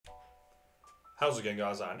How's it going,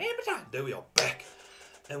 guys? There we are back,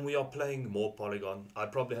 and we are playing more Polygon. I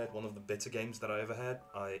probably had one of the better games that I ever had.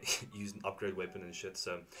 I used an upgrade weapon and shit,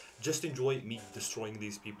 so just enjoy me destroying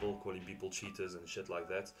these people, calling people cheaters and shit like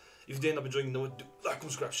that. If you did end up enjoying, do like,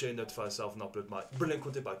 subscribe, share, notify yourself, and upload my brilliant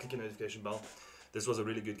content by clicking the notification bell. This was a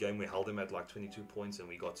really good game. We held him at like 22 points and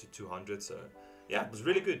we got to 200, so yeah, it was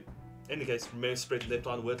really good. In any case, remember to spread the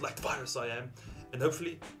neptune word like the virus I am, and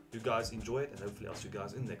hopefully you guys enjoy it, and hopefully I'll see you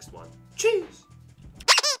guys in the next one. Cheers!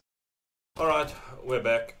 Alright, we're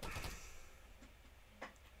back.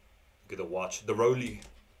 Get a watch. The Rolly.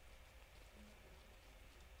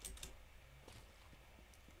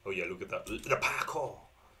 Oh yeah, look at that. The parkour!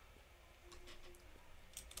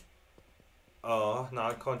 Oh, no,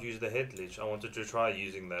 I can't use the head glitch. I wanted to try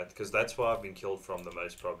using that, because that's where I've been killed from the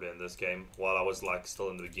most probably in this game, while I was like still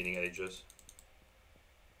in the beginning ages.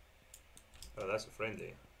 Oh, that's a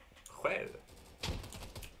friendly. Well.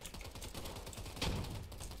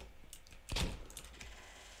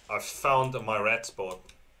 I've found my rat spot.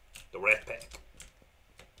 The rat pack.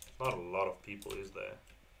 Not a lot of people, is there?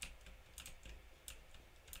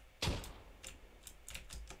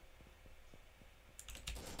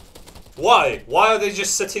 Why? Why are they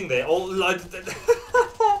just sitting there? All like.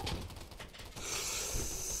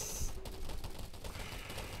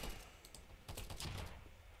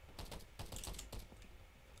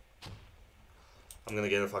 I'm gonna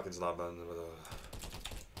get a fucking sniper.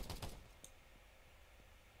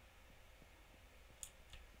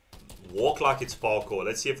 Walk like it's parkour.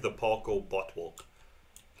 Let's see if the parkour bot walk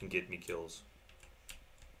can get me kills.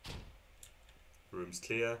 Room's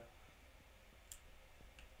clear.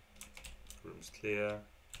 Room's clear.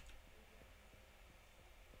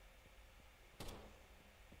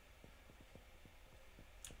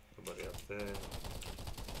 Nobody up there.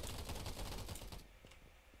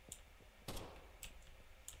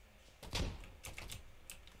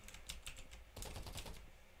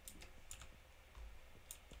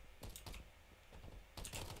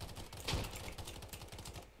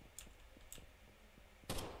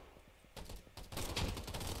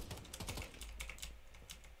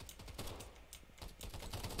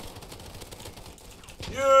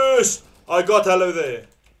 Yes! I got hello there.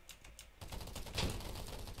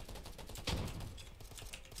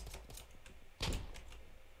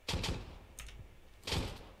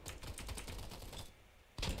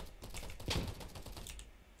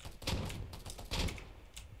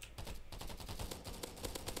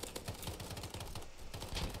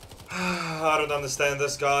 I don't understand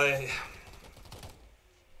this guy.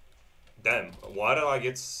 Damn, why did I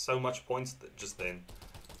get so much points just then?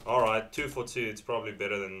 Alright, 2 for 2, it's probably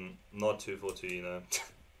better than not 2 for 2, you know.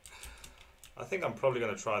 I think I'm probably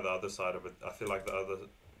going to try the other side of it. I feel like the other...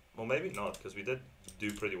 Well, maybe not, because we did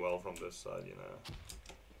do pretty well from this side, you know.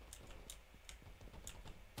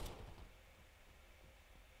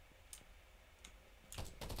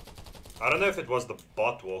 I don't know if it was the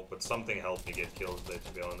bot walk, but something helped me get kills there,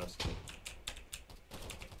 to be honest.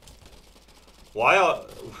 Why are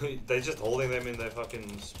they just holding them in their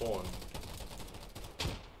fucking spawn?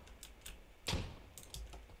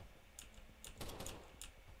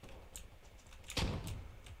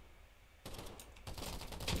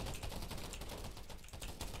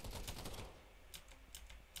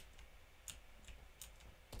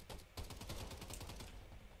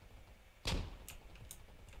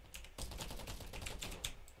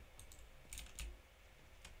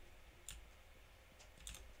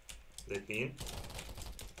 Let me in.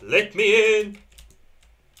 Let me in!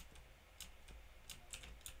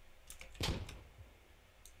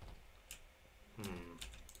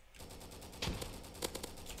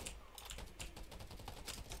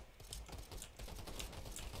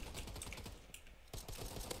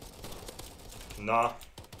 Nah.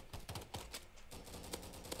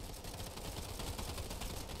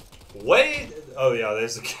 Wait! Oh yeah,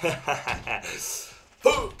 there's a...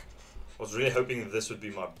 Hook! I was really hoping that this would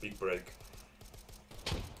be my big break.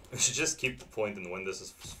 I should just keep the point and win this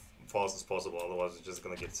as fast as possible, otherwise it's just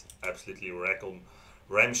gonna get absolutely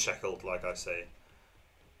ramshackled, like I say.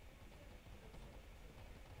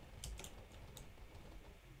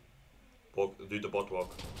 Walk, do the bot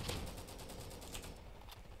walk.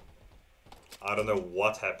 I don't know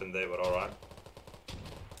what happened there, but alright.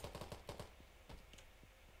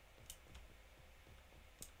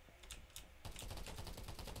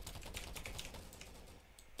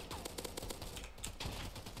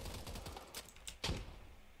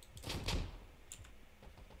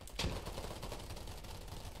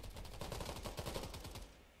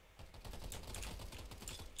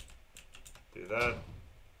 Do that.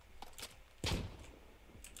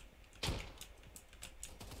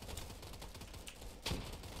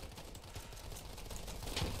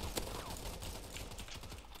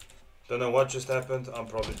 Don't know what just happened. I'm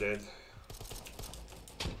probably dead.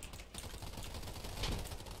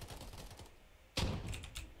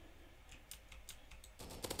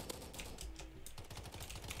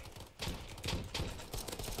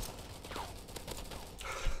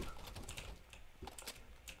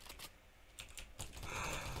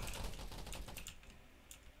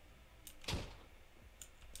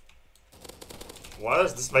 Why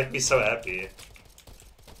does this make me so happy?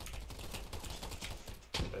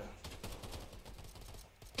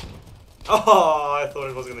 Oh, I thought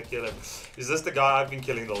it was gonna kill him. Is this the guy I've been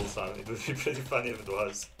killing the whole time? It would be pretty funny if it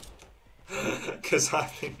was. Because I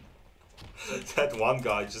think that one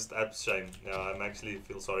guy just abs shame. Yeah, I'm actually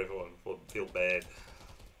feel sorry for him, feel bad.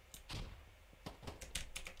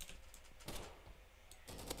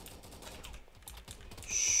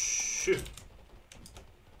 Shoot.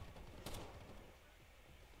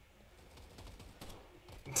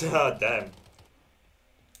 Ah, damn.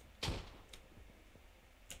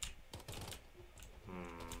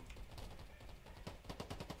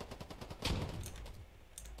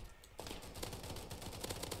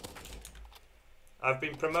 I've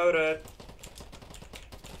been promoted.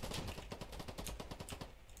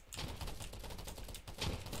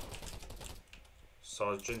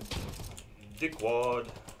 Sergeant Dickwad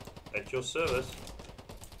at your service.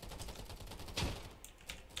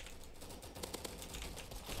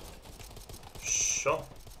 Sure.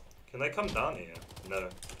 Can they come down here? No.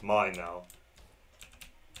 Mine now.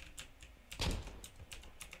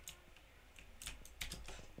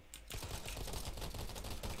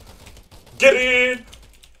 Get in!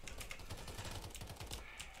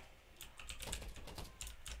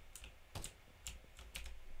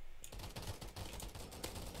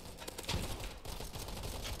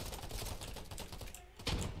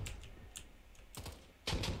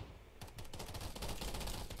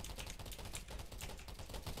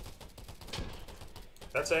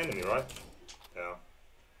 That's an enemy, right? Yeah.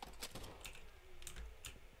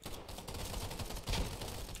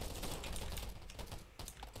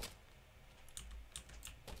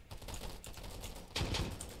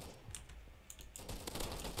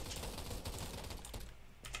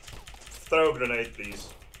 Throw a grenade, please.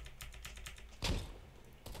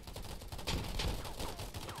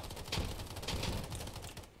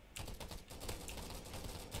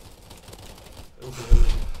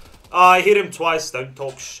 I hit him twice, don't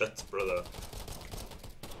talk shit, brother.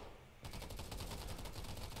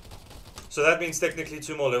 So that means technically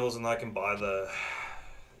 2 more levels and I can buy the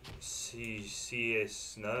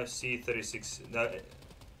C36, no.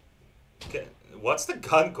 Okay. What's the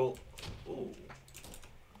gun called? Ooh.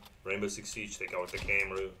 Rainbow Six Siege, take out the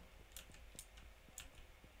camera.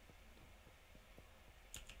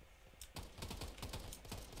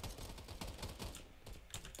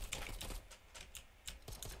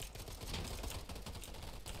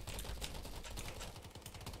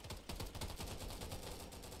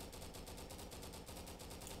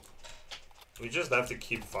 We just have to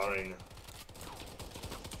keep firing.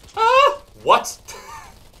 Ah! What?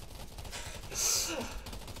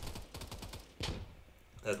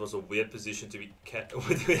 That was a weird position to be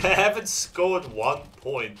we haven't scored 1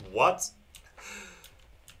 point. What?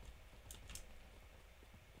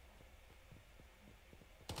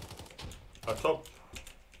 Up top.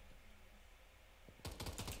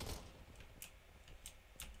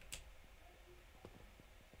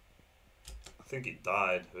 I think he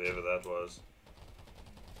died, whoever that was.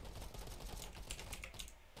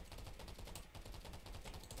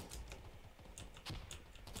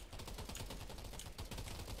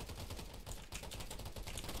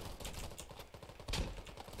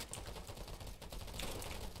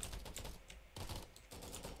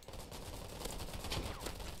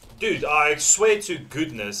 Dude, I swear to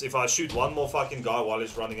goodness, if I shoot one more fucking guy while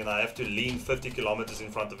he's running and I have to lean 50 kilometers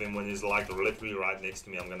in front of him when he's like literally right next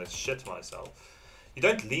to me, I'm gonna shit myself. You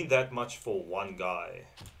don't lean that much for one guy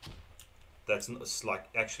that's like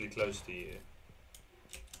actually close to you.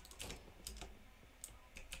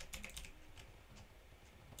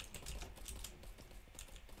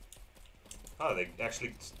 Oh, they're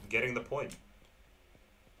actually getting the point.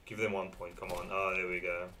 Give them 1 point, come on. Oh, there we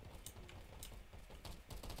go.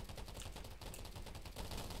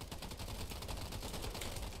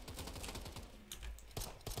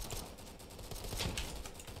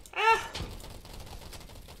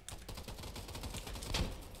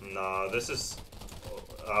 Nah, this is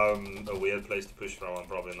a weird place to push from. I'm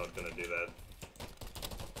probably not gonna do that.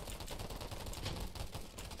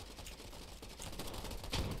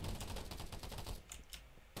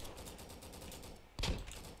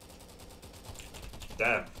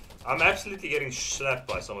 Damn. I'm absolutely getting slapped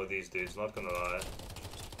by some of these dudes, not gonna lie.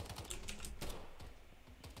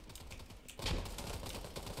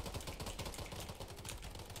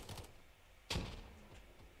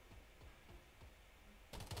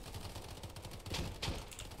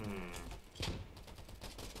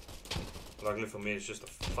 Luckily for me, it's just a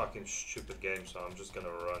fucking stupid game, so I'm just gonna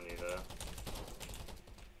run, you know.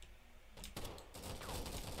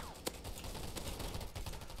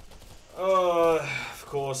 Of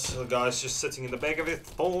course, the guy's just sitting in the back of his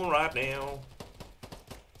phone right now.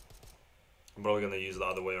 I'm probably gonna use the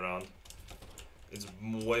other way around. It's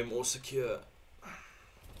way more secure.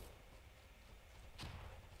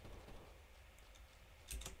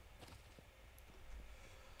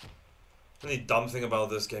 The only dumb thing about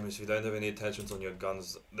this game is if you don't have any attachments on your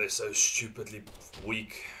guns, they're so stupidly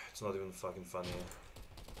weak. It's not even fucking funny.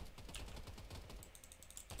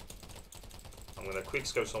 I'm gonna quick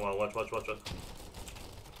scope someone. Watch.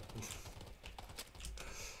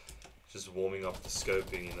 Just warming up the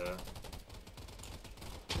scoping, you know.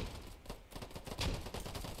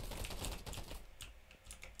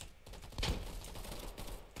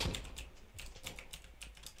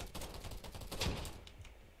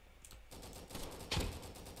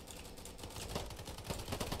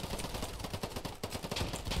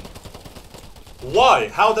 Why?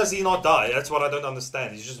 How does he not die? That's what I don't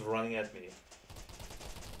understand. He's just running at me.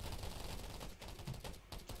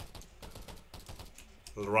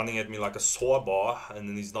 Running at me like a sawbar, and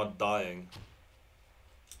then he's not dying.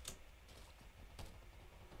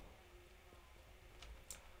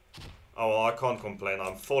 Oh well, I can't complain.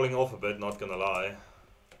 I'm falling off a bit, not gonna lie.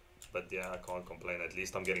 But yeah, I can't complain. At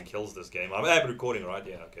least I'm getting kills this game. I'm recording, right?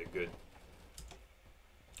 Yeah, okay, good.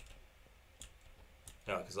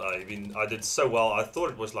 Yeah, because I did so well. I thought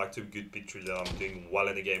it was like too good picture that I'm doing well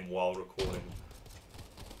in the game while recording.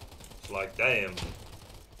 It's like, damn.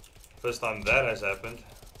 First time that has happened.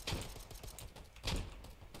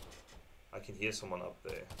 I can hear someone up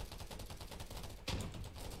there.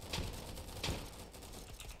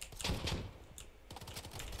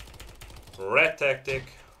 Red tactic.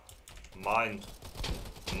 Mine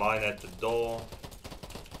at the door.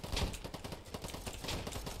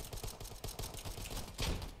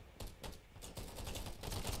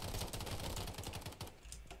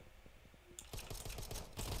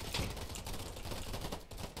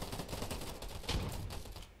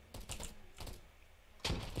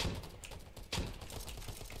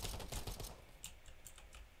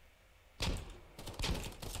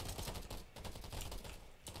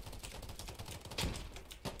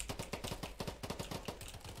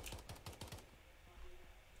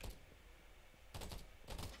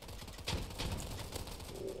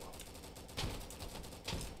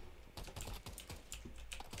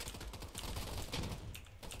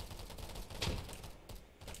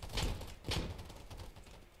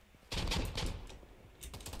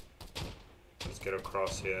 Let's get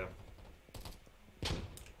across here.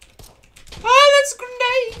 Oh, that's a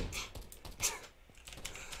grenade!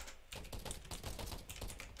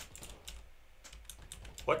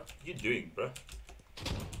 What you doing, bro?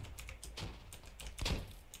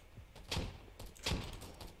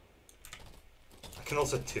 I can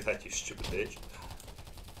also do that, you stupid bitch.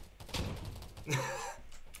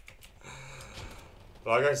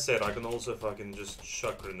 Like I said, I can also fucking just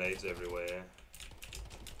chuck grenades everywhere.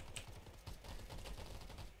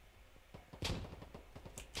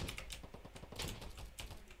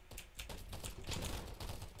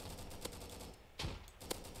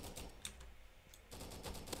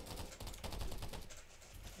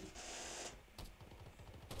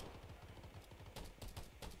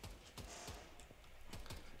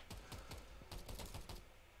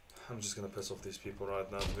 I'm just gonna piss off these people right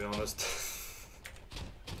now, to be honest.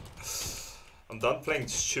 I'm done playing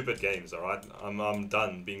stupid games, alright? I'm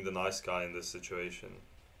done being the nice guy in this situation.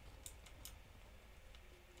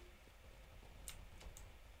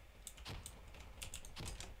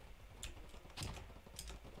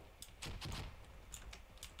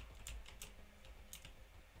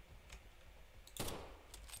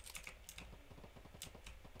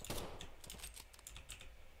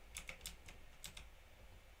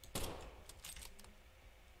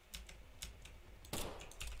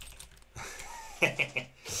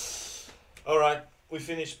 Alright, we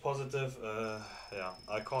finished positive. Yeah,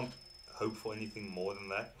 I can't hope for anything more than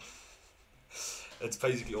that. That's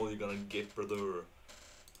basically all you're gonna get, brother.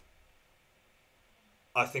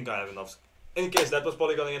 I think I have enough. In case, that was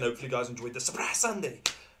Polygon again. Hopefully you guys enjoyed the Surprise Sunday.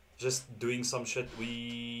 Just doing some shit.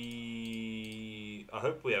 I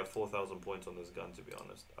hope we have 4,000 points on this gun, to be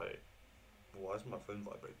honest. Why is my phone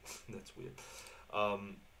vibrating? That's weird.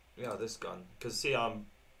 Yeah, this gun. Because see,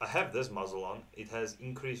 I have this muzzle on. It has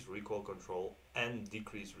increased recoil control and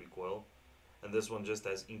decreased recoil. And this one just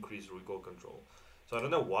has increased recoil control. So I don't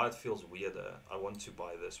know why it feels weirder. I want to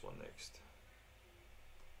buy this one next.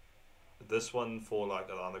 This one for like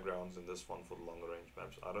the undergrounds and this one for the longer range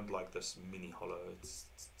maps. I don't like this mini hollow. It's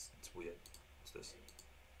weird. What's this?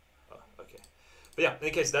 Oh, okay. But yeah, in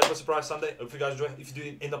any case, that was Surprise Sunday. Hope you guys enjoy. If you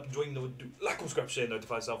do end up enjoying, do like, subscribe, share,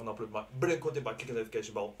 notify yourself, and upload my brilliant content by clicking the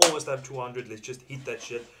notification bell. Almost have 200. Let's just hit that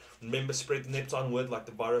shit. Remember, spread the Neptune word like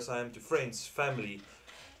the virus I am to friends, family,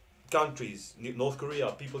 countries, North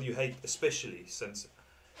Korea, people you hate, especially since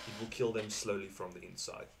it will kill them slowly from the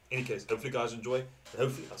inside. In any case, hopefully you guys enjoy, and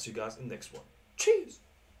hopefully I'll see you guys in the next one. Cheers!